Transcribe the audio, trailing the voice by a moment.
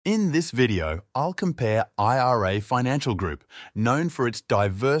In this video, I'll compare IRA Financial Group, known for its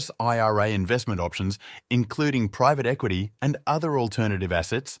diverse IRA investment options, including private equity and other alternative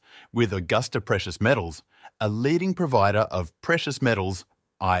assets, with Augusta Precious Metals, a leading provider of precious metals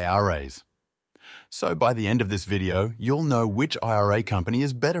IRAs. So by the end of this video, you'll know which IRA company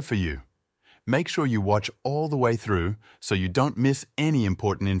is better for you. Make sure you watch all the way through so you don't miss any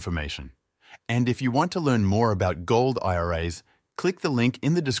important information. And if you want to learn more about gold IRAs, click the link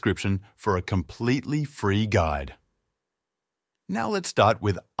in the description for a completely free guide. Now let's start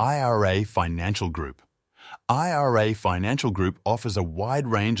with IRA Financial Group. IRA Financial Group offers a wide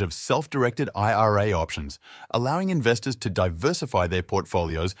range of self-directed IRA options, allowing investors to diversify their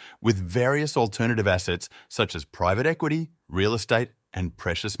portfolios with various alternative assets such as private equity, real estate, and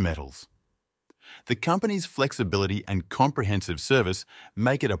precious metals. The company's flexibility and comprehensive service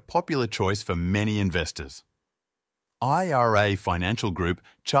make it a popular choice for many investors. IRA Financial Group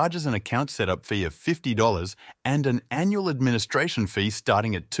charges an account setup fee of $50 and an annual administration fee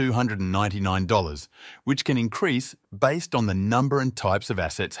starting at $299, which can increase based on the number and types of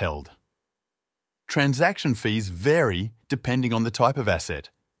assets held. Transaction fees vary depending on the type of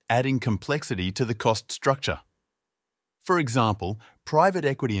asset, adding complexity to the cost structure. For example, private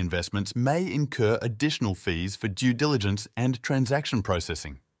equity investments may incur additional fees for due diligence and transaction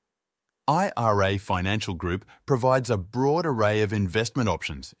processing. IRA Financial Group provides a broad array of investment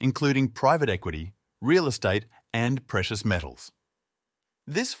options, including private equity, real estate, and precious metals.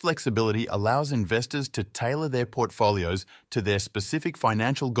 This flexibility allows investors to tailor their portfolios to their specific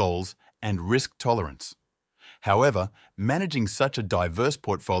financial goals and risk tolerance. However, managing such a diverse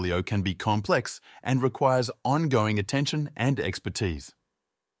portfolio can be complex and requires ongoing attention and expertise.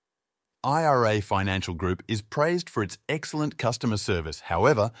 IRA Financial Group is praised for its excellent customer service.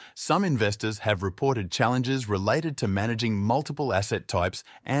 However, some investors have reported challenges related to managing multiple asset types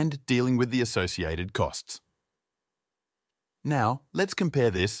and dealing with the associated costs. Now, let's compare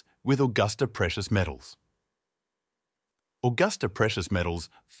this with Augusta Precious Metals. Augusta Precious Metals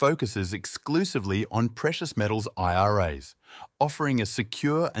focuses exclusively on precious metals IRAs, offering a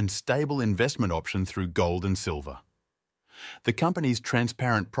secure and stable investment option through gold and silver. The company's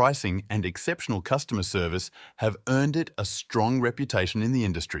transparent pricing and exceptional customer service have earned it a strong reputation in the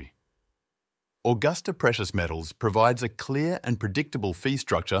industry. Augusta Precious Metals provides a clear and predictable fee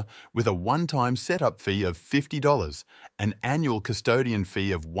structure with a one-time setup fee of $50, an annual custodian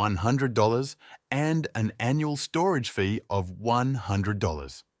fee of $100, and an annual storage fee of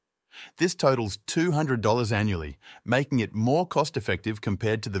 $100. This totals $200 annually, making it more cost-effective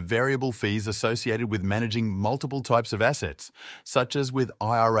compared to the variable fees associated with managing multiple types of assets, such as with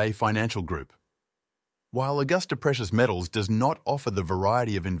IRA Financial Group. While Augusta Precious Metals does not offer the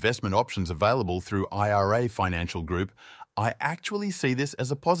variety of investment options available through IRA Financial Group, I actually see this as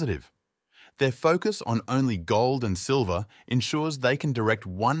a positive. Their focus on only gold and silver ensures they can direct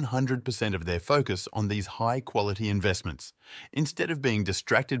 100% of their focus on these high-quality investments, instead of being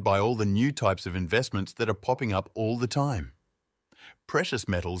distracted by all the new types of investments that are popping up all the time. Precious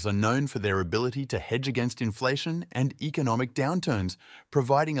metals are known for their ability to hedge against inflation and economic downturns,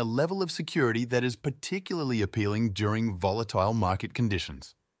 providing a level of security that is particularly appealing during volatile market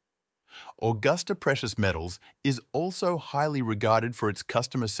conditions. Augusta Precious Metals is also highly regarded for its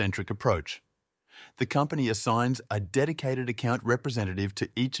customer-centric approach. The company assigns a dedicated account representative to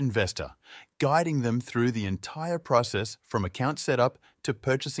each investor, guiding them through the entire process from account setup to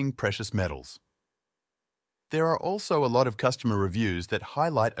purchasing precious metals. There are also a lot of customer reviews that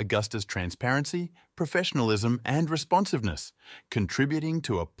highlight Augusta's transparency, professionalism, and responsiveness, contributing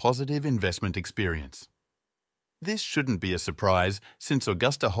to a positive investment experience. This shouldn't be a surprise, since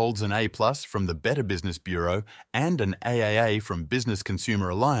Augusta holds an A+ from the Better Business Bureau and an AAA from Business Consumer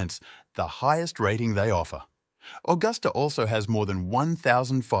Alliance, the highest rating they offer. Augusta also has more than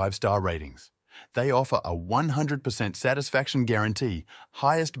 1,000 5-star ratings. They offer a 100% satisfaction guarantee,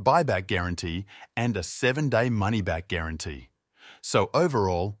 highest buyback guarantee, and a 7-day money-back guarantee. So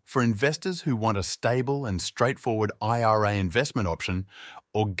overall, for investors who want a stable and straightforward IRA investment option,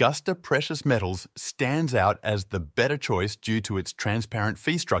 Augusta Precious Metals stands out as the better choice due to its transparent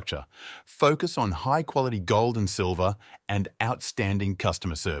fee structure, focus on high-quality gold and silver, and outstanding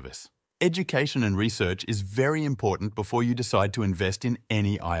customer service. Education and research is very important before you decide to invest in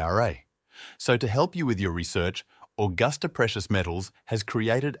any IRA. So to help you with your research, Augusta Precious Metals has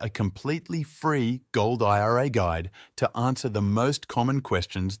created a completely free gold IRA guide to answer the most common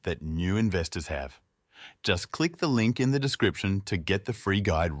questions that new investors have. Just click the link in the description to get the free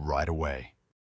guide right away.